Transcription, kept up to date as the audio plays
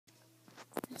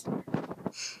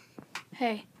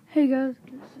Hey guys,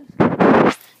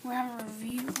 we're having a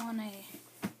review on a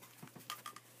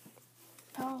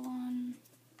POWERLINE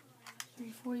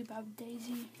 340 by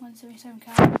Daisy 177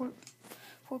 caliber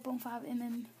 4.5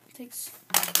 mm. Takes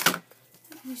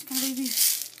these kind of babies.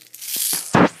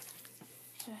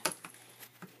 So,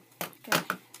 okay,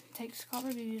 takes copper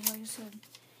babies like I said,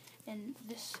 and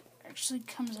this actually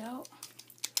comes out.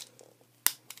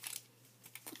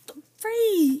 What the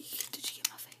freak? Did you get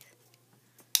my face?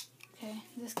 Okay,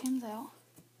 this comes out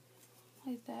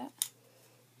like that,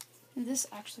 and this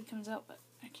actually comes out, but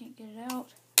I can't get it out.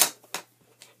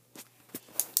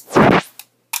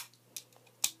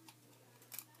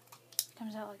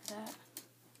 Comes out like that.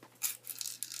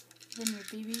 Then your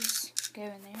BBs go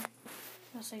in there.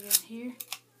 Plus they go in here.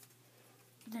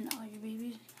 Then all your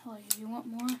BBs, like if you want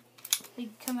more, they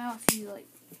come out if you like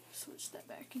switch that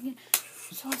back again.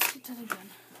 So let's get to the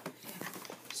gun. Okay,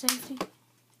 safety.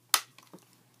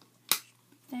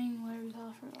 Thing, whatever you call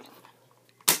it for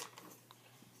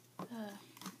it.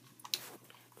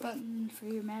 Button for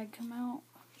your mag come out.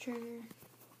 Trigger.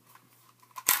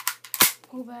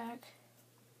 Pull back.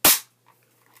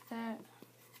 Like that.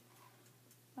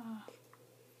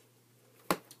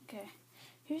 Okay.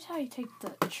 Here's how you take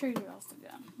the trigger off the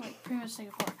gun. Like pretty much take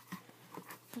it apart.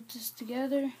 Put this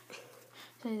together.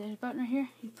 Say there's a button right here.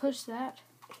 You push that.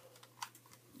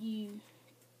 You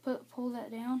pull that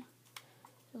down.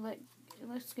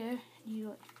 Let's go. You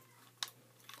like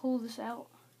pull this out.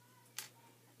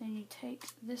 Then you take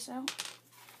this out.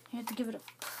 You have to give it a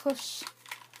push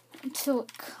until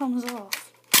it comes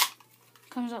off.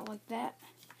 Comes out like that.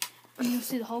 And you'll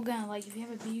see the whole gun. Like if you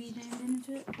have a BB jammed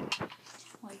into it,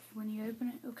 like when you open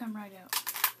it, it'll come right out.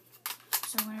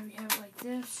 So whenever you have it like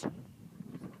this,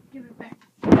 give it back.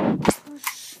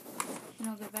 Push. And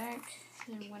it'll go back.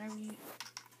 Then whenever you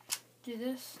do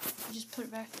this, you just put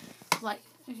it back. Like,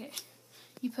 okay.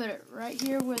 You put it right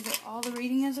here where all the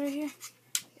reading is right here.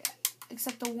 Yeah.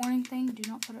 Except the warning thing. Do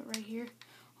not put it right here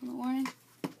on the warning.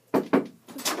 Put it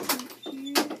right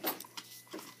here.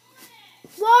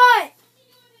 What?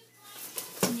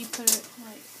 And you put it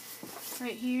like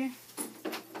right here.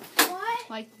 What?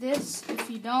 Like this. If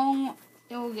you don't,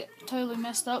 it will get totally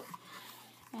messed up.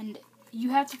 And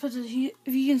you have to put this, if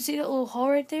you can see that little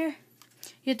hole right there,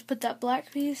 you have to put that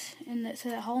black piece in that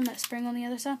hole and that spring on the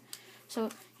other side. So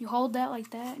you hold that like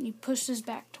that, and you push this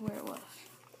back to where it was.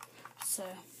 So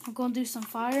I'm going to do some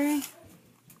firing.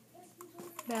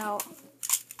 About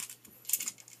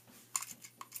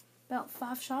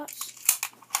 5 shots.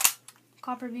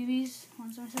 Copper BBs,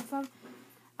 177.5.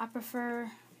 I prefer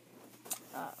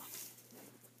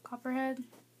copperhead.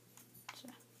 So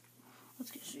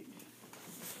let's get shooting.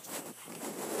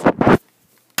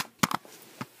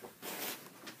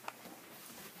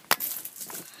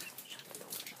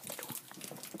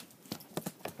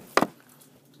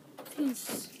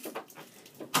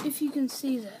 If you can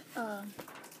see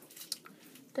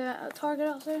that target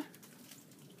out there,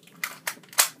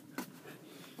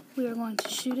 we are going to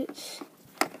shoot it.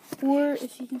 Or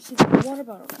if you can see the water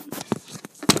bottle down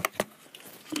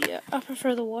there. Yeah, I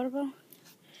prefer the water bottle.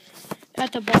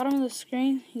 At the bottom of the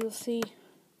screen, you'll see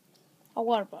a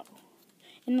water bottle.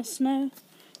 In the snow,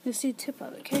 you'll see the tip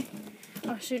of it, okay?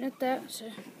 I'm shooting at that,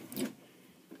 so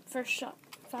first shot,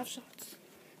 5 shots.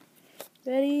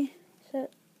 Ready,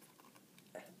 set,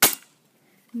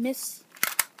 miss.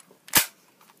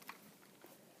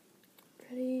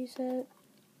 Ready, set,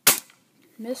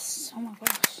 miss. Oh my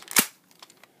gosh.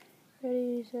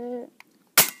 Ready, set,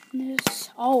 miss.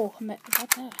 Oh, I got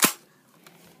that.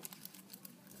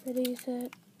 Ready,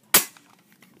 set.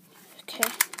 Okay,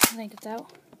 I think it's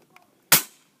out.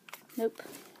 Nope.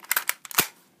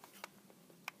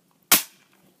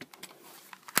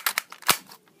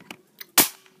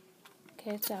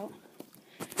 Okay, it's out.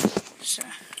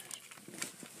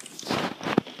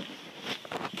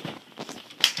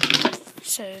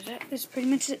 So that is pretty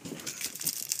much it.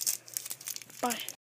 Bye.